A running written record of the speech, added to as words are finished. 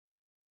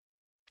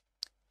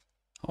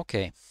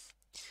Okay,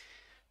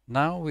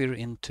 now we're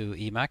into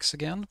Emacs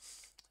again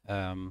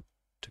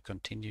to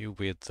continue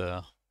with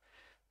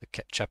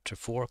chapter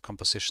 4,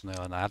 compositional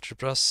and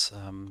algebras,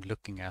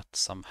 looking at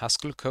some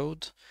Haskell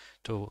code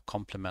to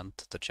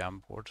complement the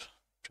Jamboard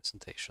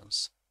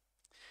presentations.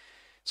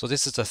 So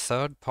this is the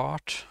third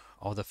part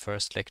of the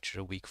first lecture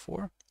of week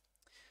 4.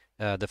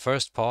 The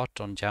first part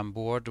on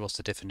Jamboard was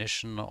the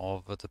definition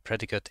of the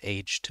predicate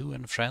age2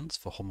 and friends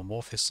for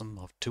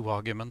homomorphism of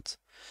 2-argument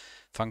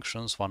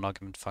functions,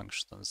 1-argument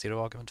functions, and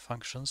 0-argument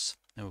functions.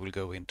 And we'll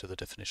go into the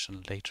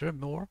definition later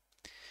more.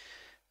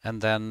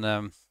 And then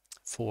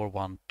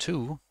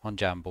 4.1.2 on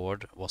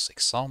Jamboard was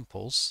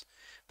examples,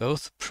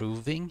 both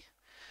proving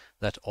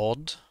that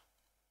odd,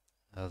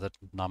 that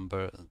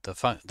number,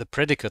 the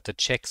predicate that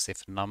checks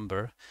if a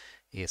number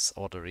is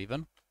odd or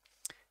even,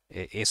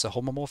 is a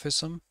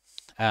homomorphism,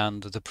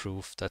 and the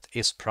proof that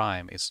is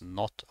prime is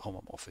not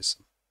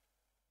homomorphism.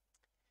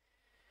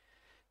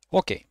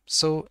 Okay,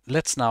 so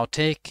let's now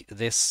take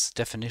this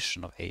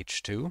definition of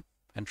H2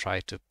 and try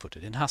to put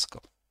it in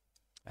Haskell.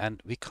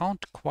 And we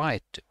can't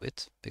quite do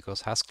it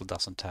because Haskell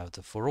doesn't have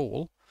the for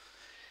all,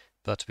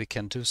 but we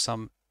can do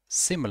some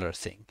similar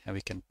thing and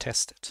we can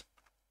test it.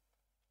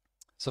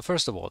 So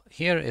first of all,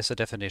 here is a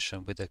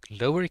definition with a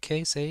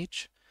lowercase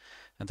h,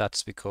 and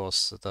that's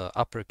because the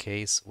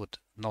uppercase would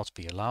not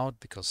be allowed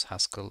because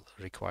Haskell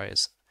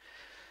requires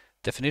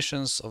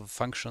definitions of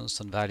functions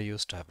and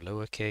values to have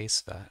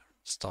lowercase, the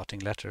starting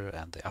letter,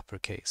 and the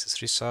uppercase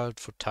is reserved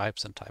for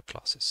types and type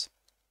classes.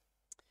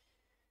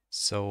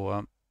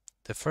 So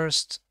the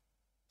first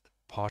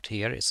part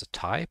here is a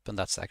type, and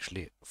that's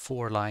actually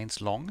 4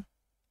 lines long.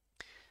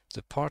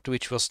 The part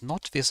which was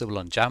not visible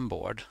on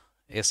Jamboard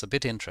is a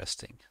bit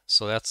interesting.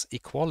 So that's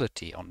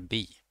equality on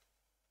B.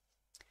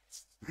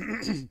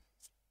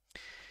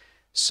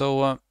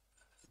 So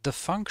the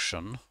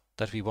function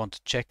that we want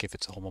to check if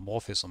it's a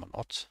homomorphism or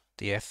not,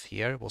 the f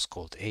here was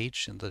called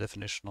h in the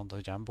definition on the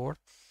Jamboard,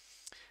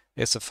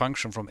 is a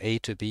function from A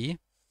to B.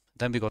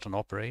 Then we got an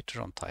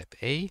operator on type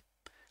A,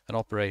 an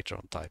operator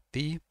on type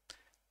B,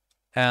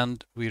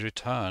 and we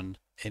return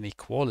an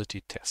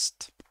equality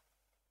test.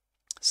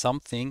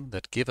 Something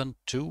that given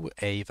two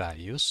A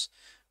values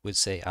would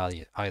say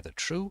either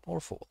true or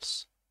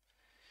false.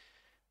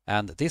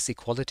 And this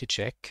equality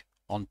check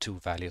on two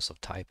values of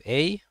type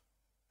A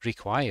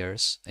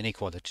requires an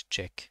equality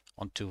check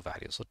on two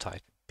values of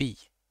type B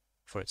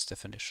for its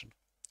definition.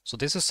 So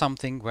this is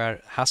something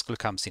where Haskell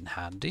comes in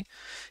handy.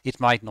 It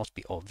might not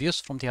be obvious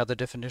from the other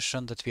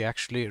definition that we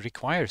actually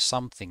require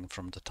something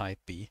from the type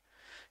B.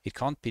 It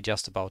can't be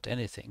just about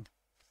anything.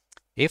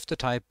 If the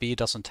type B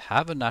doesn't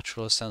have a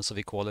natural sense of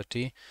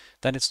equality,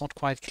 then it's not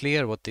quite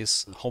clear what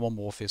this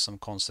homomorphism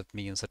concept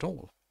means at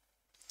all.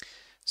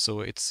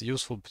 So it's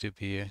useful to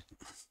be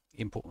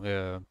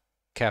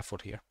careful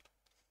here.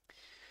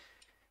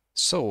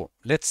 So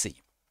let's see.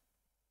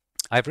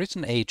 I've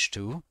written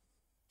h2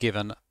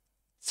 given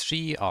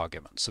 3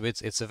 arguments. So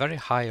it's a very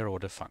higher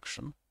order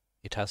function.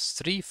 It has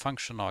 3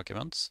 function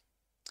arguments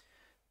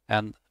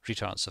and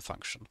returns a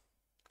function.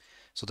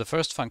 So the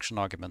first function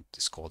argument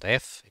is called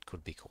f. It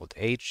could be called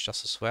h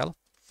just as well.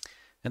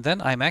 And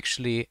then I'm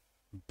actually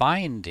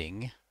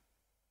binding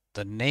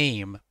the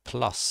name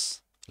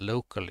plus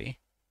locally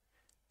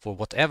for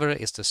whatever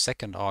is the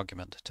second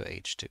argument to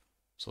h2.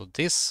 So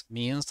this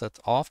means that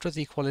after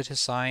the equality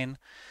sign,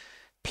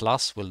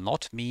 plus will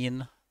not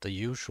mean the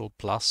usual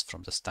plus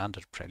from the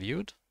standard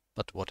prelude,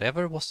 but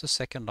whatever was the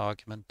second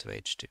argument to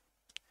h2.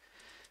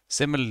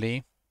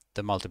 Similarly,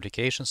 the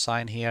multiplication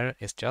sign here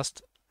is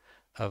just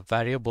a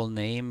variable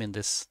name in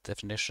this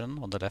definition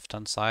on the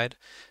left-hand side,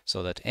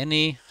 so that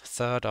any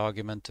third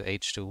argument to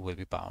h2 will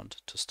be bound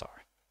to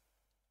star.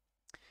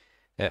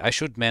 I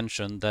should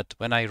mention that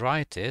when I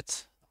write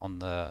it on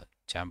the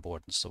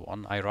Jamboard and so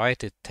on, I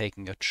write it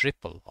taking a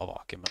triple of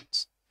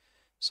arguments.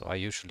 So I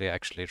usually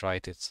actually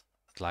write it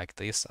like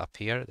this up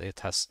here.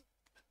 It has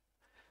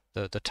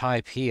the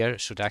type here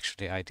should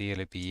actually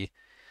ideally be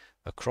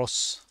a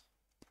cross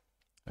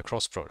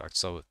product.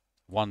 So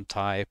one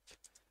type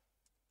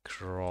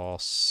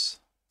cross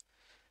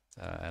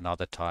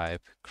another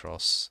type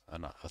cross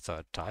a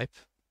third type,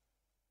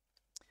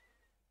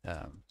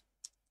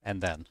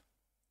 and then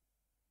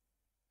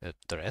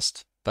the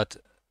rest. But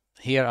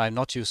here I'm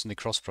not using the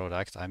cross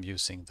product, I'm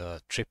using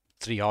the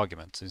 3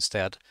 arguments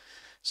instead.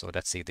 So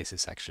let's see, this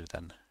is actually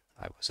then,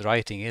 I was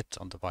writing it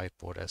on the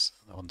whiteboard as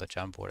on the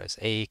Jamboard as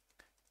A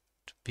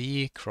to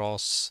B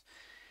cross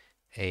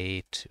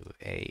A to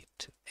A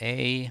to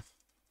A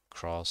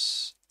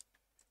cross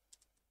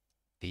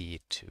B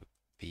to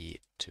B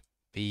to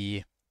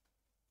B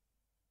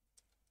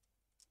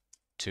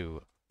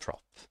to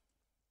prop.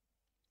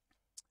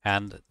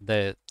 And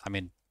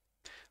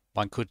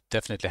one could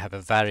definitely have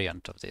a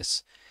variant of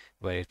this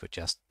where it would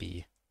just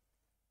be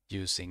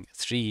using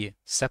 3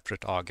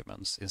 separate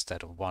arguments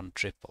instead of 1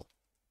 triple.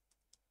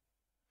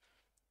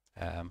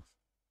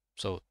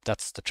 So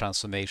that's the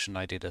transformation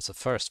I did as a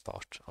first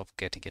part of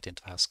getting it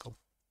into Haskell.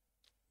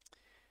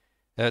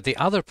 The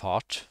other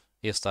part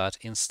is that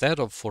instead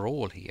of for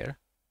all here,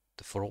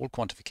 the for all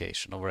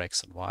quantification over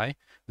x and y,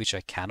 which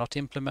I cannot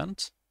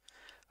implement,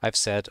 I've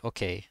said,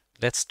 okay,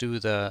 let's do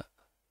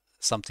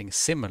something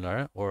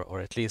similar or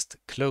at least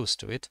close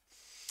to it.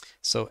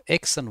 So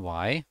x and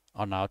y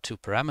are now two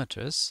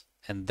parameters,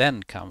 and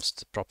then comes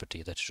the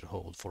property that should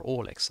hold for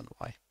all x and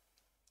y.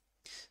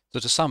 So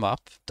to sum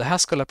up, the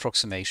Haskell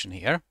approximation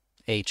here,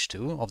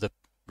 H2, of the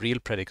real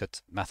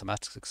predicate,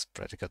 mathematics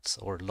predicate,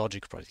 or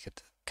logic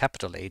predicate,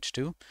 capital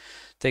H2,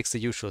 takes the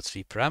usual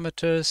three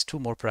parameters, two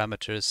more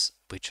parameters,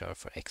 which are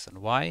for x and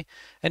y,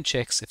 and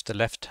checks if the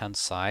left-hand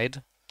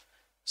side,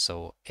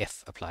 so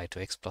f applied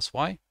to x plus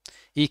y,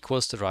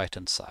 equals the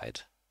right-hand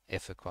side,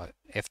 f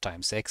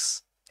times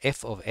x,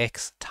 f of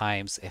x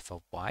times f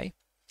of y,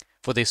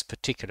 for this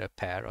particular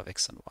pair of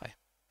x and y.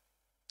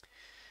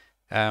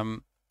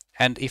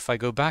 And if I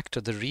go back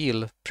to the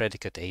real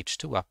predicate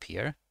H2 up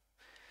here,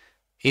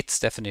 its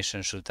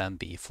definition should then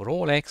be for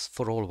all x,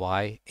 for all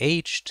y,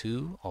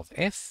 H2 of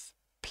f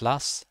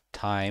plus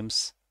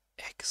times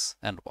x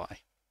and y.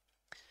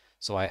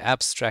 So I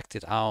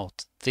abstracted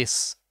out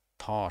this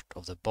part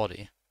of the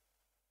body.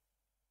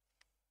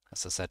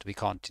 As I said, we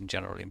can't in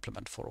general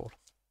implement for all.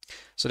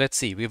 So let's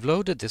see, we've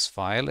loaded this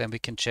file and we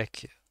can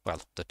check,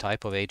 well, the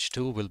type of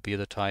H2 will be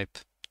the type,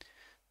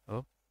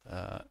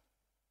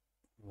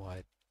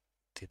 why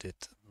did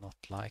it not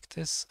like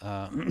this?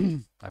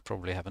 I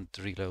probably haven't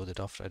reloaded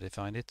after I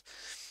defined it.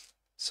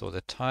 So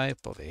the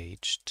type of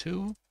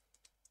H2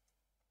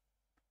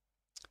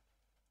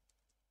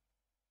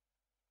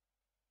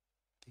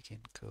 begin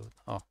code.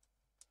 Oh.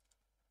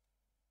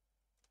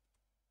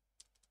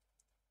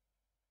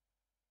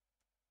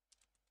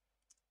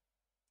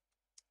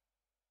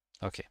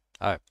 Okay,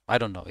 I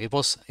don't know.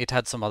 It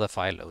had some other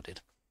file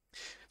loaded.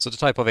 So the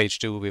type of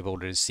H2 we've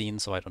already seen,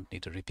 so I don't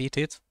need to repeat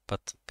it,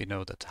 but we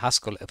know that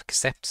Haskell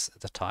accepts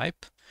the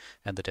type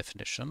and the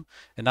definition.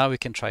 And now we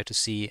can try to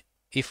see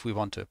if we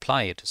want to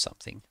apply it to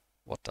something,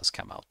 what does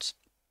come out.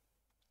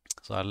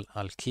 So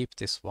I'll keep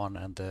this one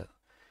and the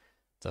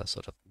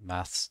sort of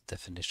math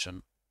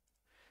definition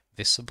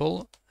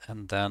visible,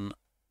 and then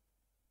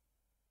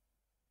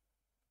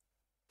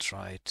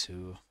try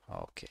to,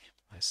 okay,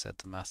 I said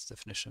the math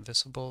definition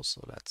visible,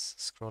 so let's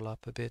scroll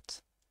up a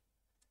bit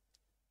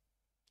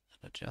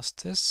and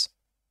adjust this.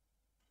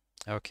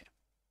 Okay.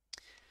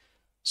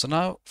 So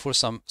now for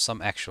some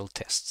actual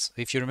tests.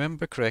 If you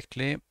remember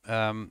correctly,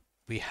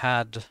 we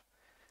had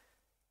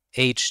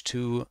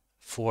H2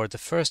 for the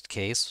first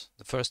case,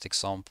 the first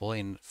example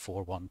in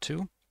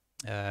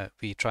 4.1.2.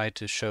 We tried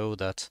to show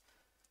that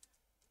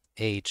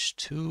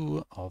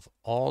H2 of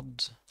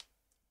odd,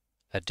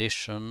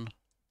 addition,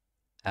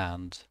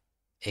 and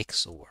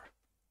XOR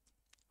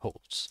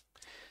holds.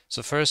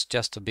 So first,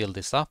 just to build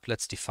this up,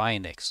 let's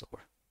define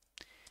XOR.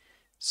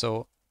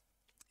 So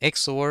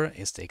XOR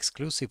is the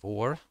exclusive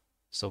OR.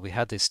 So we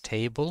had this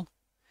table.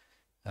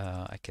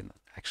 I can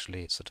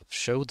actually sort of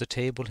show the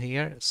table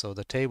here. So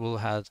the table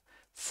had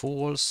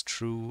false,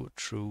 true,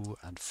 true,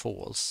 and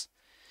false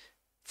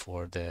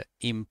for the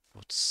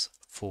inputs: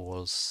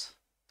 false,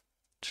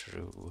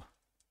 true.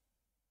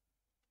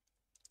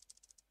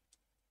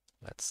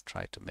 Let's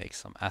try to make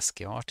some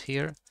ASCII art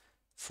here.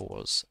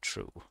 False,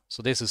 true.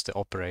 So this is the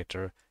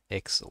operator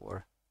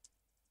XOR.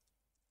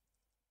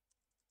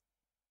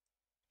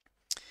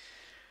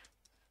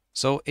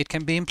 So it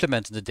can be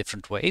implemented in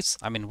different ways.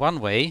 I mean, one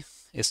way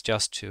is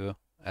just to,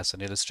 as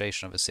an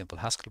illustration of a simple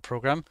Haskell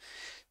program,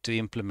 to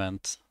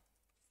implement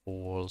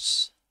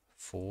false,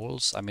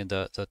 false. I mean,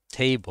 the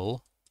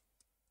table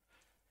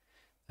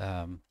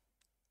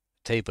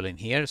in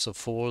here. So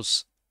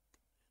false,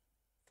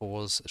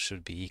 false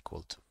should be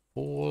equal to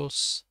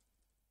false.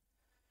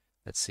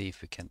 Let's see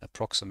if we can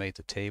approximate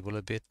the table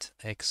a bit.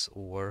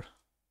 XOR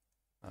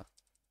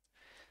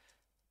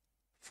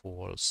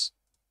false,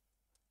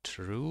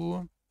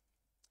 true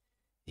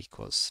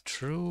equals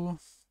true,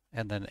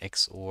 and then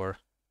XOR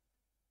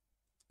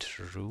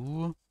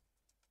true,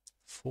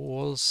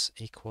 false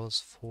equals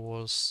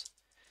false,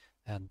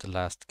 and the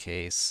last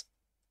case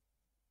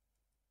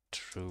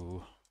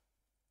true,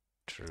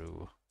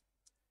 true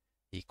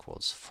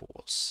equals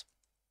false.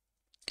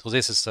 So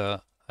this is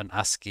an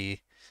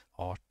ASCII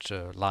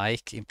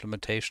art-like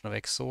implementation of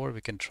XOR. We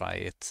can try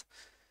it.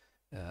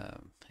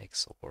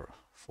 XOR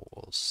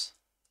false,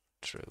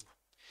 true,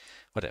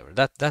 whatever.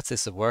 That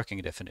is a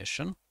working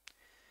definition.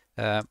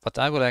 But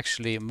I will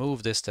actually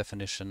move this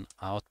definition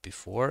out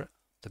before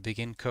the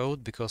begin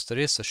code, because there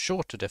is a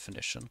shorter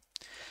definition.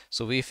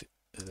 So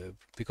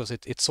because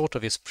it sort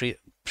of is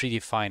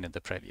predefined in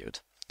the prelude.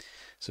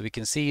 So we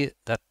can see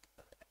that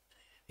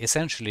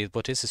essentially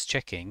what this is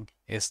checking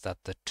is that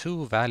the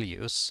two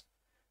values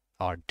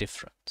are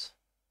different.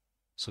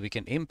 So we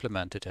can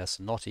implement it as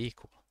not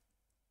equal.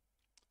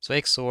 So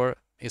XOR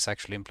is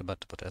actually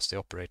implementable as the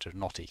operator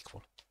not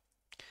equal.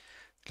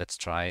 Let's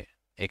try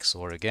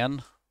XOR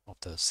again of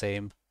the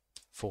same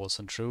false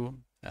and true,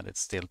 and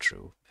it's still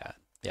true. And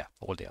yeah,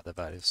 all the other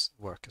values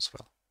work as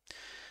well.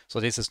 So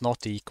this is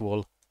not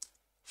equal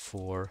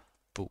for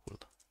bool.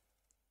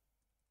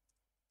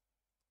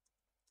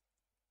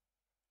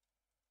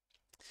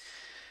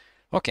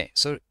 Okay,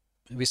 so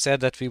we said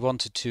that we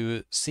wanted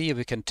to see if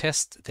we can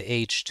test the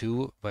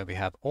H2 where we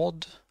have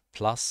odd,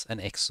 plus, and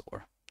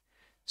XOR.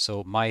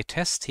 So my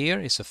test here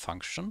is a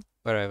function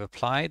where I've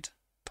applied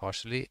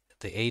partially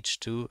the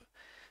H2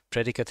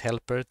 predicate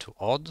helper to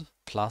odd,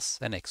 plus,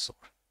 and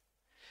XOR.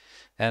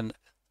 And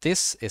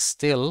this is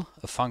still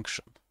a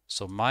function.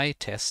 So my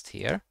test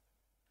here,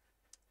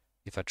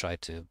 if I try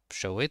to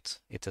show it,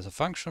 it is a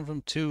function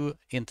from two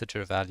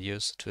integer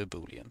values to a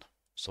Boolean.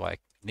 So I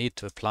need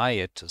to apply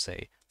it to,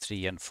 say,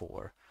 3 and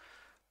 4,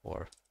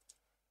 or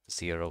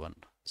 0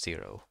 and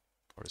 0,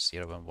 or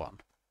 0 and 1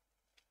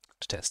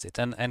 to test it.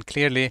 And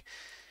clearly,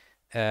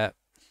 I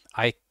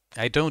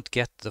don't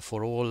get the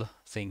for all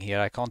thing here.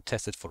 I can't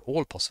test it for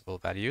all possible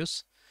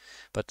values,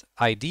 but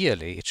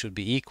ideally it should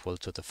be equal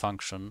to the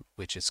function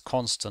which is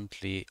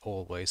constantly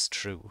always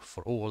true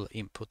for all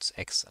inputs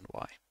x and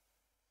y.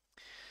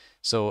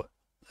 So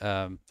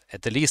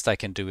at the least I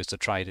can do is to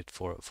try it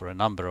for a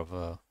number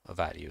of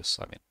values.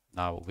 I mean,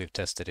 now we've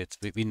tested it.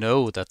 We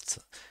know that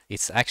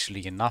it's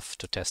actually enough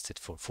to test it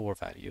for 4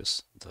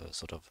 values, the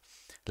sort of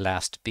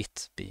last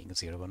bit being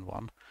 0 and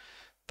 1.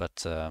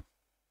 But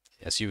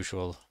as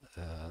usual,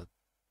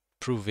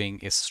 proving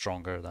is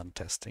stronger than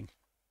testing.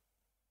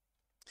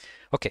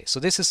 Okay, so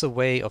this is a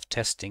way of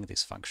testing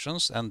these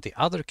functions, and the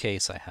other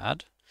case I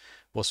had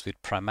was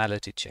with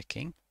primality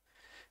checking.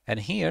 And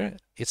here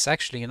it's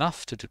actually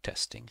enough to do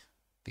testing,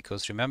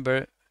 because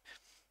remember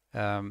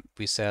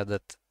we said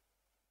that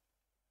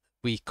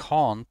we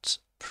can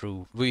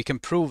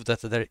prove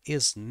that there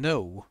is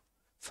no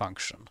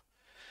function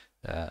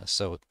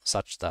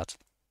such that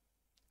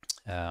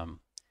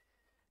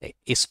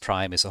is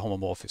prime is a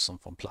homomorphism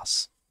from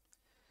plus.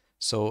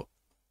 So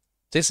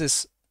this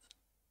is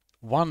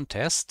one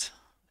test,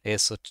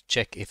 is to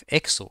check if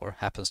XOR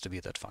happens to be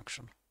that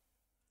function.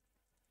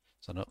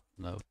 So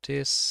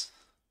notice,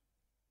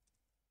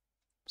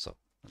 so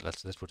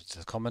let's put it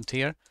as a comment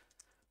here.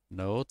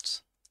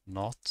 Note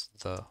not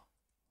the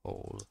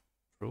whole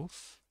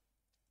proof.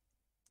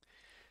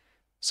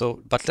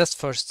 So, but let's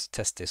first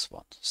test this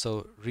one.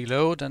 So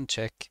reload and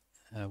check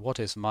what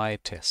is my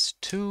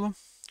test2.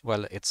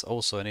 Well, it's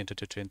also an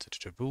integer to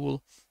integer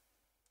bool.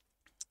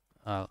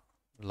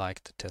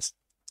 Like to test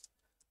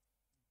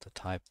the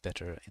type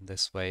better in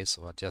this way,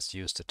 so I just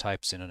use the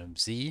type synonym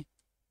z.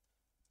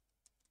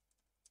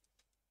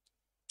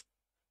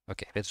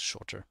 Okay, a bit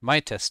shorter.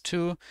 My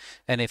test2,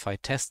 and if I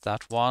test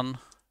that one,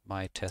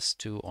 my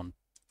test2 on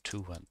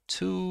 2 and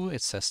 2,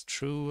 it says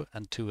true,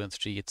 and 2 and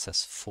 3 it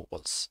says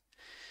false.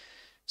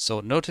 So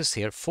notice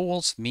here,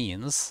 false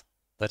means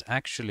that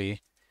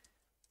actually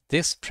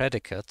this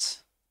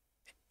predicate,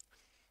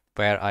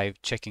 where I'm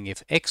checking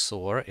if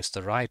XOR is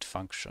the right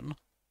function,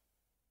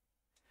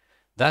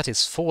 that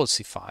is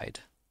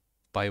falsified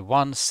by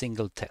one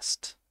single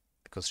test.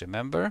 Because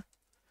remember,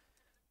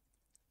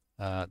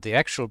 the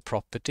actual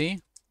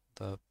property,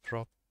 the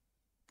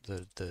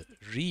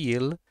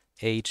real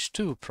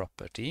H2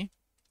 property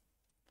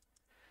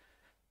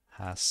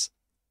has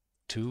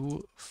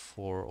 2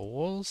 for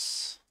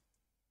alls,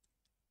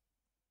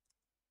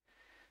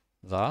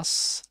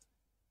 thus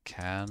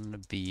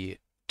can be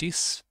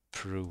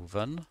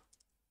disproven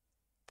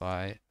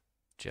by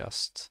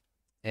just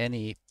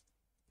any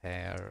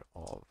pair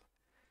of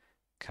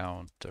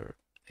counter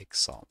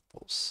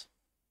examples.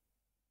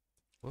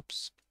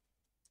 Whoops.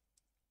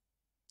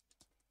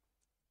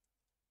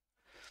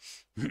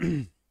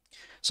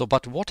 So,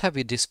 but what have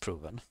we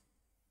disproven?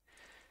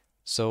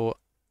 So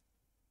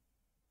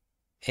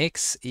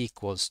x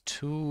equals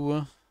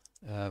 2,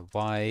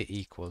 y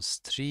equals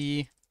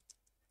 3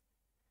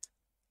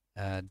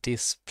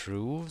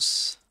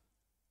 disproves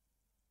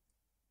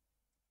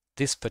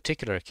this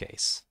particular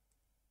case.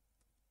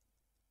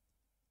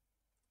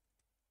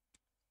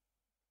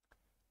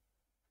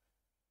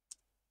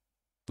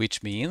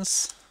 Which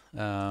means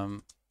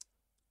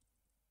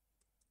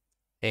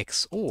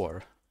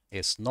XOR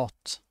is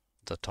not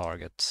the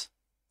target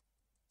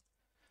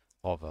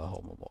of a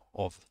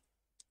homomorph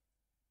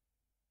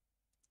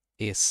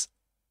is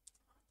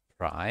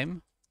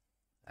prime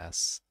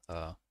as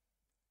a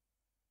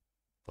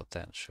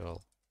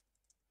potential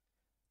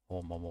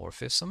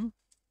homomorphism.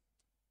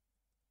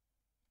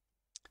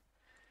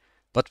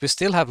 But we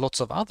still have lots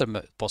of other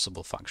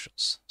possible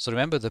functions. So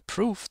remember, the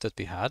proof that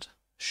we had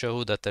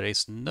showed that there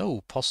is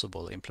no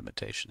possible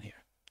implementation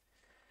here.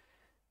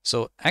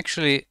 So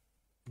actually,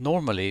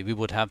 normally we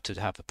would have to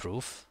have a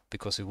proof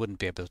because we wouldn't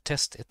be able to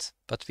test it.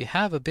 But we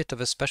have a bit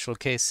of a special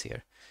case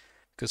here,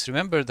 because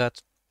remember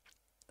that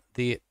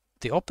the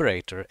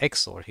operator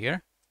XOR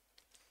here.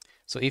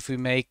 So if we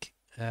make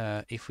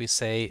if we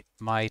say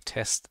my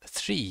test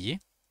 3,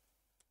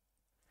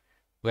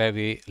 where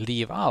we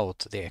leave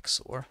out the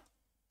XOR,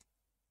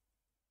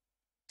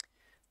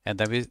 and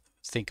then we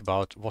think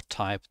about what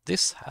type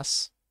this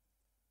has.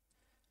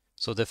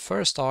 So the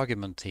first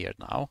argument here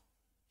now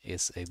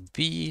is a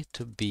B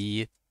to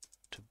B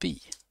to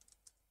B.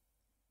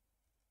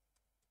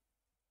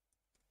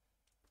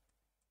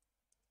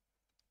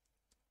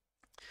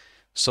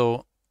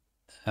 So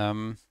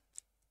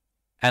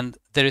and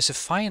there is a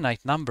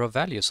finite number of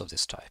values of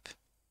this type.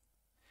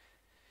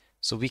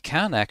 So we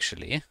can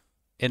actually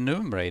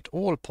enumerate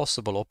all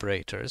possible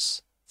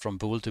operators from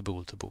bool to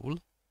bool to bool,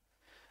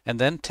 and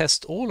then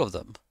test all of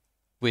them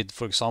with,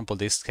 for example,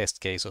 this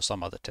test case or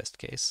some other test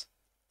case.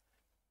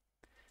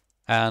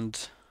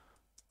 And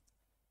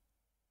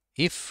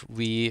if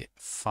we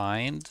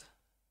find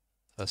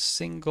a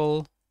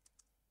single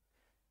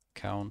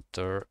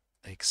counter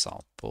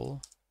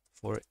example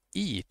for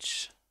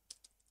each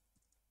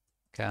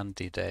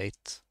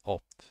candidate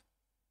op,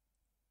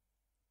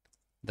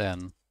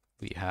 then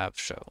we have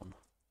shown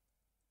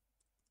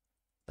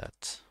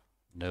that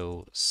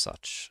no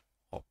such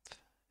op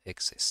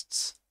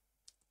exists,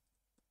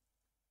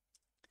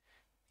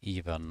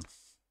 even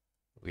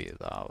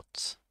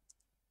without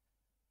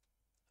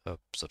a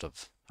sort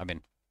of, a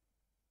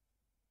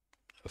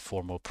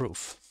formal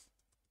proof.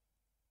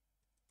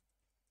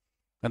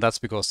 And that's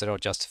because there are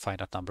just a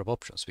finite number of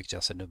options. We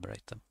just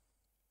enumerate them.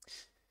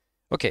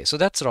 Okay, so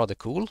that's rather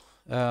cool.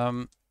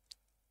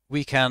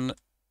 We can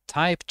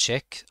type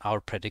check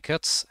our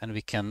predicates, and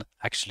we can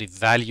actually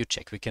value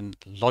check. We can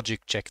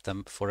logic check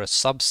them for a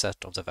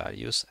subset of the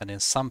values, and in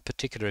some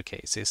particular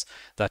cases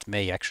that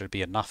may actually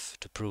be enough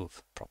to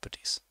prove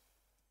properties.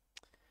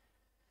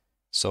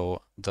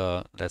 So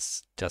the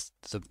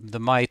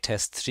my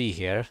test 3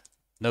 here,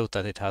 note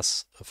that it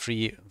has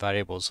 3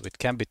 variables, so it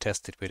can be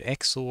tested with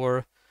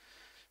XOR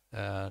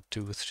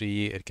 2,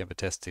 3. It can be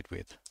tested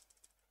with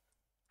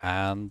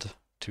AND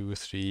 2,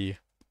 3.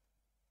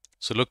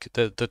 So look,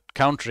 the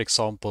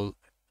counterexample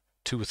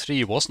 2,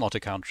 3 was not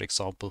a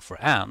counterexample for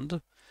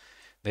AND.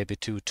 Maybe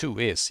 2, 2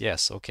 is,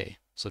 yes, okay.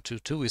 So 2,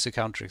 2 is a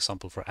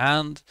counterexample for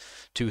AND,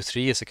 2,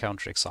 3 is a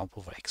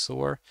counterexample for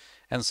XOR,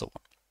 and so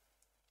on.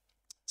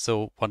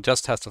 So one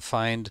just has to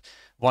find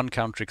one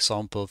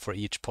counterexample for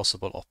each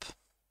possible op.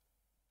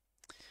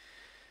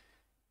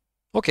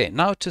 Okay,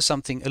 now to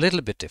something a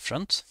little bit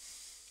different.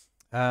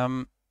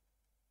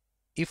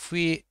 If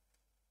we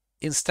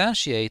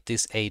instantiate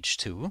this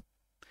H2,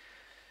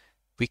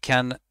 we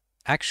can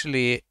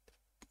actually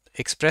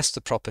express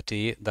the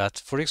property that,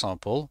 for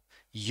example,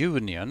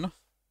 union,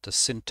 the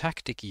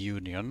syntactic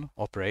union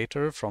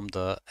operator from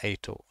the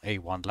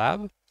A1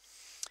 lab,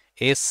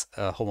 is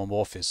a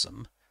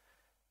homomorphism.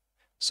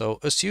 So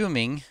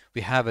assuming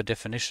we have a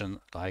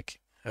definition like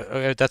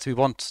that we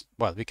want,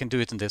 well, we can do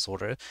it in this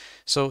order.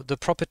 So the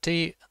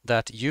property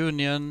that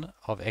union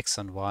of x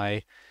and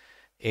y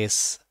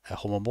is a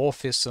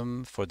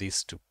homomorphism for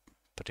these two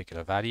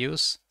particular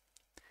values,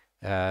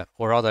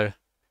 or rather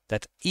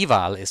that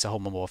eval is a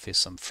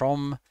homomorphism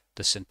from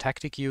the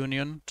syntactic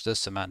union to the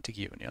semantic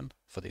union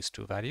for these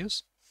two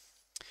values.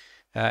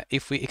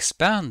 If we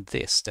expand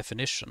this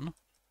definition,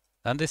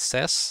 then this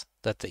says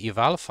that the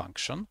eval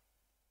function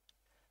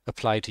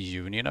applied to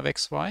union of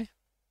x, y.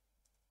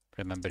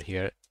 Remember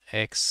here,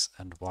 x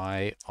and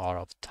y are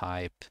of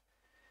type,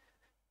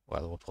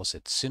 well, what was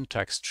it?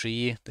 Syntax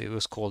tree. It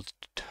was called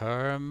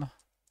term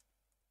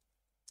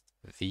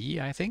V,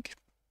 I think.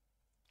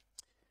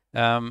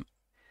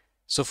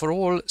 So for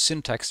all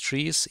syntax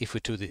trees, if we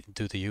do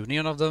the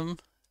union of them,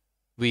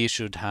 we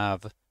should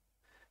have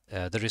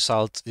the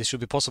result. It should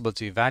be possible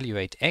to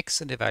evaluate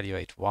x and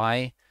evaluate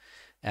y,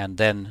 and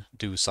then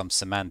do some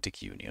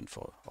semantic union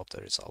of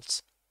the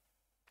results.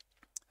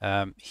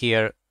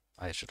 Here,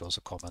 I should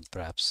also comment,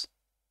 perhaps,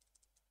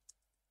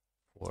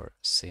 for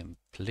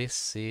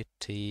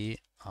simplicity,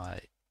 I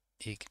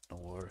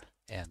ignore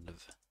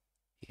env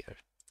here.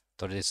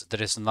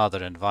 There is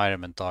another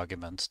environment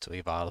argument to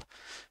eval,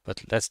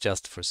 but let's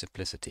just, for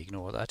simplicity,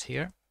 ignore that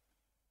here.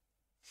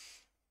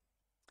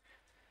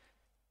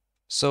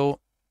 So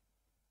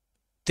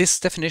this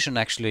definition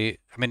actually,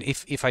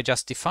 if I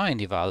just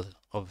define eval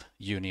of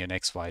union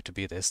xy to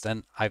be this,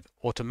 then I've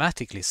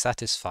automatically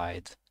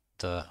satisfied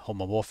the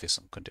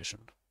homomorphism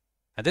condition.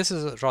 And this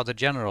is a rather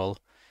general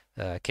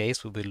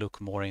case we will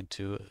look more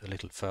into a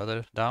little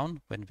further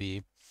down when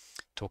we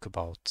talk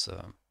about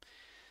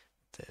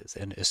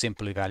a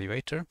simple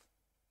evaluator.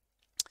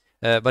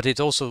 But it's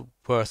also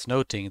worth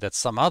noting that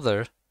some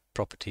other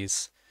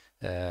properties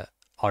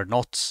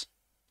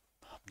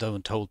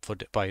don't hold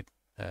by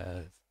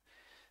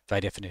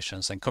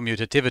definitions, and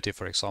commutativity,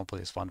 for example,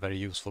 is one very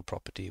useful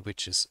property,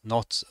 which is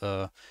not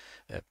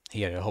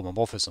here a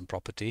homomorphism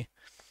property.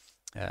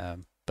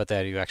 But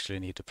there you actually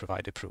need to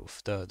provide a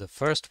proof. The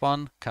first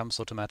one comes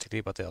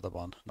automatically, but the other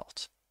one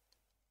not.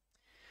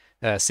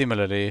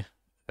 Similarly,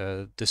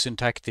 the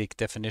syntactic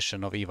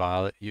definition of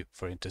eval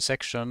for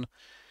intersection,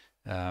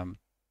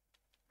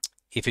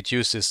 if it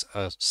uses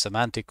a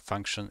semantic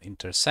function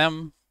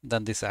intersem,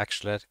 then this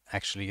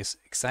actually is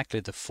exactly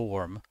the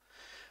form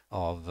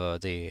of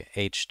the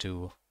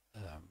H2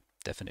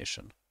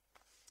 definition.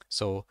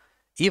 So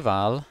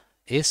eval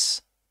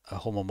is a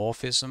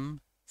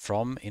homomorphism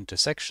from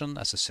intersection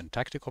as a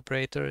syntactic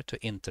operator to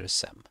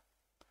intersem.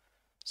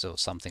 So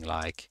something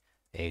like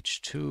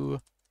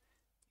H2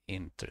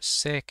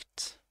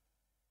 intersect,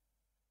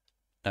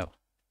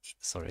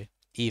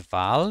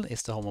 eval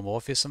is the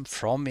homomorphism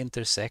from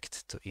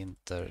intersect to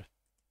intersem.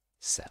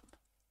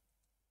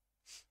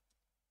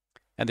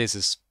 And this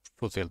is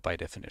fulfilled by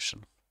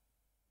definition.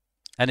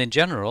 And in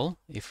general,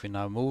 if we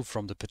now move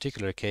from the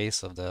particular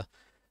case of the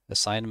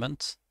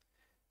assignment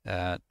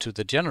to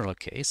the general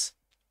case,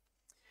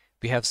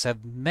 we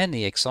have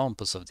many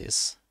examples of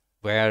this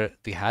where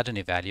we had an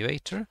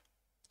evaluator,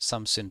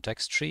 some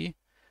syntax tree,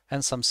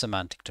 and some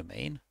semantic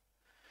domain,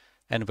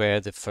 and where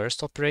the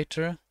first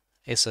operator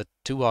is a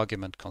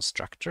 2-argument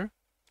constructor,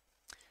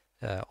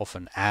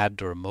 often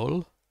add or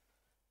mul,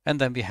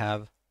 and then we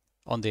have,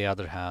 on the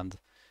other hand,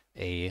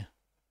 a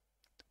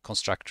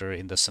constructor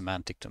in the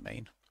semantic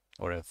domain,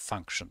 or a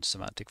function,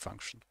 semantic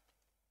function.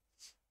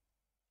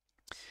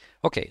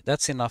 Okay,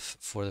 that's enough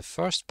for the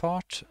first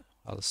part.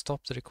 I'll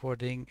stop the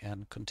recording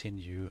and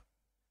continue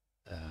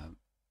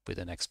with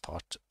the next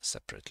part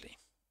separately.